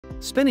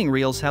Spinning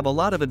reels have a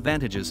lot of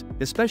advantages,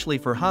 especially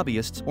for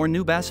hobbyists or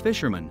new bass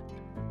fishermen.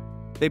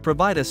 They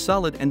provide a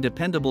solid and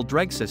dependable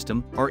drag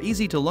system, are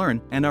easy to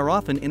learn, and are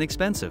often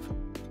inexpensive.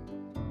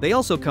 They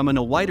also come in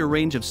a wider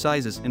range of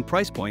sizes and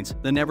price points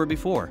than ever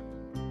before.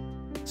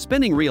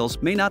 Spinning reels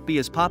may not be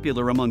as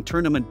popular among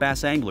tournament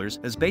bass anglers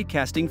as bait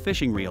casting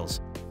fishing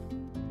reels.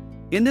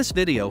 In this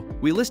video,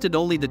 we listed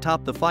only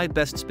the 5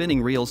 best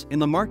spinning reels in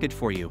the market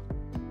for you.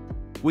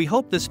 We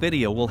hope this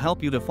video will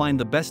help you to find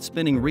the best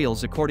spinning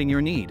reels according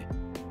your need.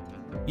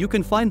 You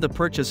can find the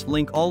purchase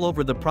link all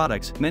over the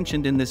products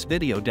mentioned in this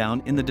video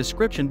down in the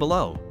description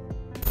below.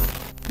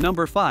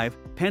 Number 5.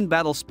 PENN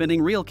Battle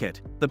Spinning Reel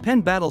Kit. The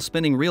PENN Battle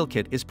Spinning Reel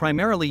Kit is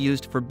primarily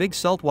used for big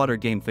saltwater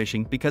game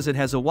fishing because it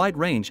has a wide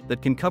range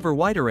that can cover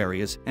wider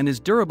areas and is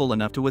durable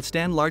enough to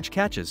withstand large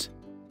catches.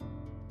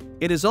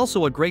 It is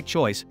also a great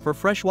choice for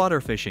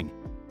freshwater fishing.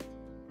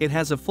 It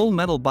has a full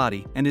metal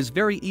body and is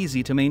very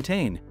easy to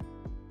maintain.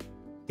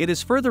 It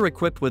is further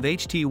equipped with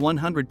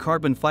HT100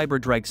 carbon fiber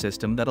drag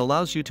system that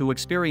allows you to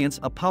experience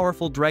a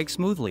powerful drag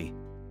smoothly.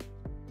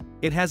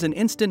 It has an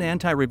instant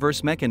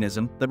anti-reverse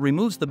mechanism that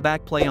removes the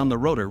back play on the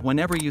rotor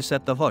whenever you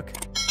set the hook.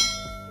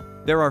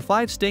 There are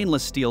 5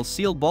 stainless steel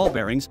sealed ball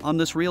bearings on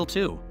this reel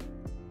too.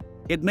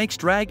 It makes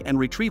drag and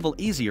retrieval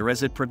easier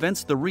as it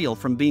prevents the reel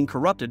from being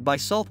corrupted by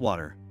salt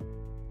water.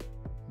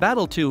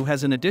 Battle 2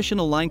 has an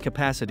additional line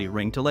capacity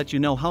ring to let you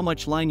know how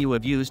much line you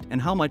have used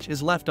and how much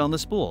is left on the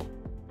spool.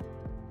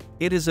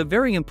 It is a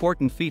very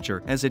important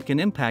feature as it can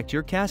impact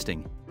your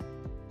casting.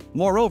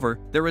 Moreover,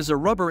 there is a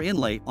rubber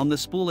inlay on the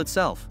spool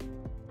itself.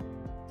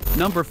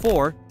 Number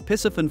 4.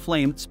 Piscifun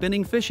Flame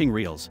Spinning Fishing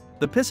Reels.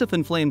 The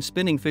Piscifun Flame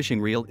Spinning Fishing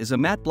Reel is a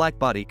matte black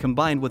body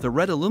combined with a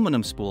red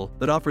aluminum spool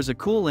that offers a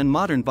cool and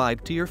modern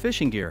vibe to your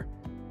fishing gear.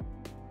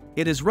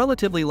 It is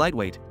relatively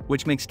lightweight,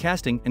 which makes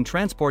casting and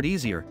transport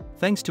easier,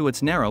 thanks to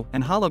its narrow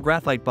and hollow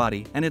graphite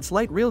body and its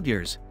light reel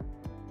gears.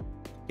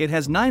 It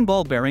has 9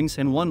 ball bearings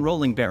and 1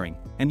 rolling bearing,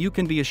 and you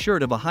can be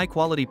assured of a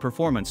high-quality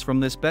performance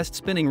from this best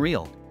spinning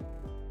reel.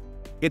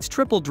 Its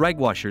triple drag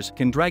washers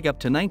can drag up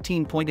to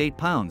 19.8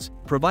 pounds,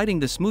 providing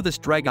the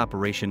smoothest drag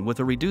operation with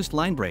a reduced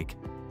line break.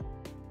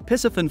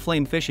 Piscifun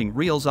Flame fishing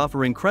reels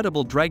offer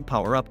incredible drag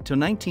power up to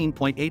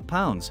 19.8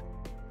 pounds.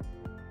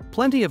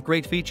 Plenty of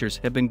great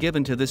features have been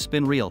given to this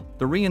spin reel.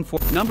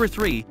 Number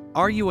 3.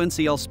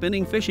 RUNCL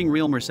Spinning Fishing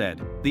Reel Merced.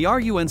 The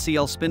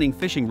RUNCL Spinning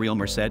Fishing Reel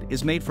Merced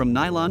is made from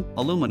nylon,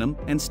 aluminum,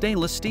 and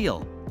stainless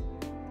steel.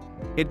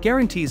 It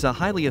guarantees a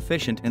highly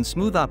efficient and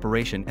smooth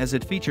operation as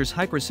it features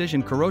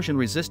high-precision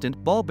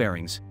corrosion-resistant ball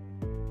bearings.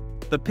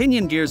 The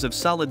pinion gears of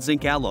solid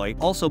zinc alloy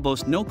also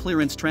boast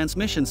no-clearance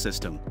transmission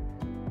system.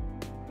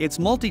 Its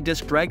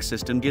multi-disc drag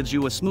system gives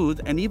you a smooth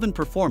and even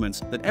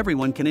performance that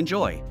everyone can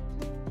enjoy.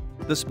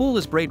 The spool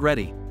is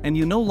braid-ready, and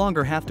you no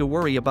longer have to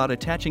worry about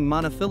attaching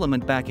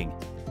monofilament backing.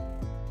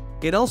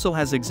 It also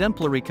has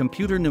exemplary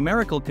computer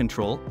numerical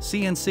control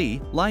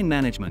 (CNC) line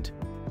management.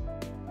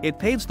 It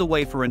paves the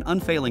way for an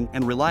unfailing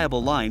and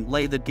reliable line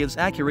lay that gives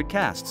accurate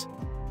casts.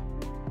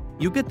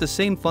 You get the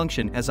same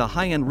function as a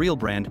high-end reel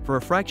brand for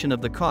a fraction of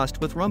the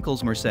cost with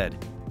RUNCL's Merced.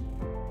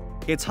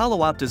 Its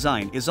hollow-out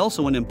design is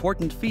also an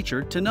important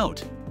feature to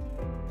note.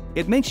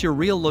 It makes your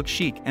reel look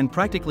chic and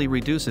practically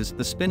reduces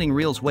the spinning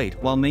reel's weight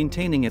while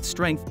maintaining its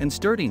strength and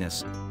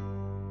sturdiness.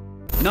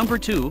 Number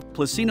 2.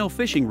 PLUSINNO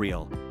Fishing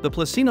Reel. The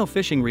PLUSINNO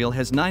fishing reel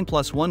has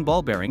 9+1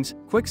 ball bearings,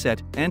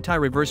 quickset,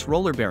 anti-reverse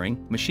roller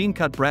bearing,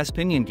 machine-cut brass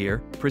pinion gear,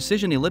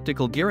 precision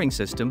elliptical gearing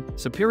system,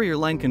 superior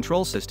line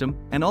control system,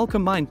 and all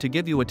combined to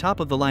give you a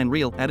top-of-the-line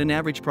reel at an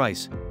average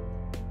price.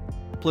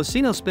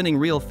 PLUSINNO spinning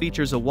reel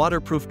features a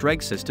waterproof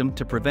drag system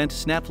to prevent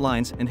snapped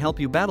lines and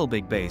help you battle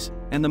big bass,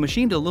 and the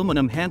machined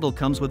aluminum handle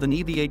comes with an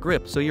EVA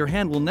grip so your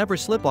hand will never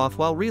slip off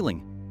while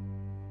reeling.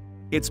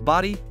 Its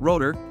body,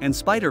 rotor, and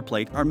spider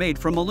plate are made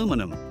from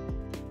aluminum.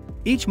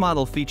 Each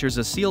model features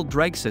a sealed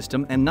drag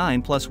system and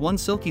 9+1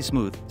 silky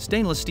smooth,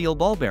 stainless steel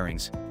ball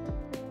bearings.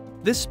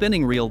 This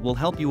spinning reel will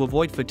help you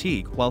avoid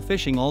fatigue while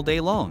fishing all day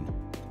long.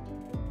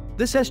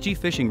 This SG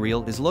fishing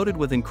reel is loaded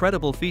with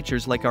incredible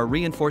features like our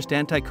reinforced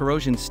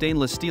anti-corrosion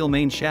stainless steel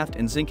main shaft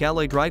and zinc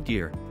alloy drive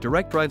gear,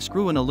 direct drive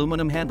screw and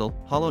aluminum handle,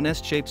 hollow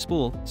nest-shaped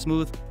spool,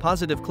 smooth,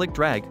 positive click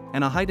drag,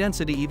 and a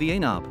high-density EVA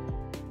knob.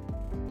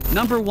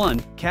 Number 1.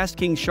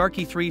 KastKing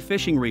Sharky 3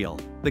 Fishing Reel.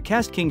 The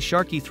KastKing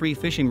Sharky 3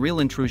 Fishing Reel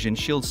Intrusion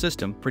Shield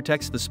System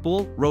protects the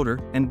spool,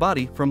 rotor, and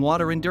body from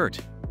water and dirt.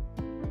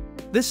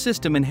 This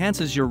system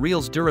enhances your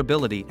reel's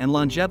durability and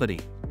longevity,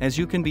 as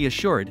you can be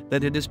assured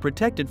that it is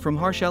protected from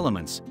harsh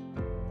elements.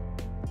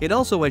 It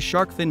also has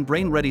shark fin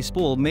brain-ready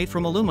spool made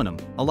from aluminum,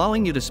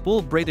 allowing you to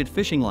spool braided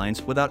fishing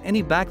lines without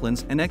any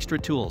backlines and extra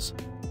tools.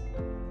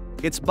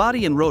 Its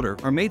body and rotor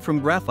are made from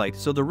graphite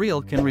so the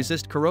reel can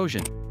resist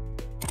corrosion.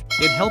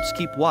 It helps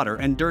keep water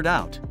and dirt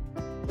out.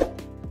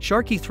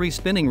 Sharky 3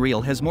 spinning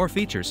reel has more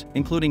features,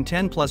 including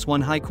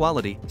 10+1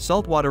 high-quality,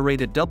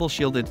 saltwater-rated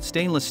double-shielded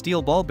stainless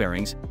steel ball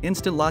bearings,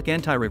 instant lock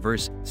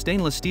anti-reverse,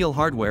 stainless steel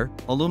hardware,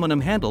 aluminum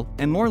handle,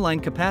 and more line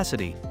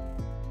capacity.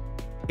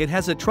 It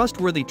has a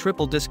trustworthy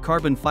triple-disc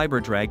carbon fiber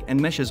drag and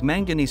meshes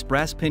manganese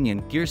brass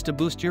pinion gears to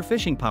boost your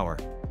fishing power.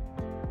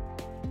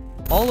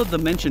 All of the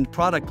mentioned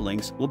product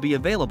links will be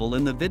available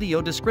in the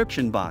video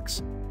description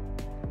box.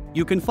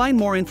 You can find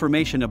more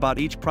information about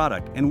each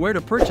product and where to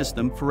purchase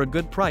them for a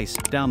good price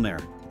down there.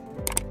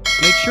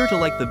 Make sure to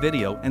like the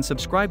video and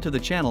subscribe to the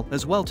channel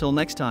as well. Till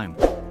next time.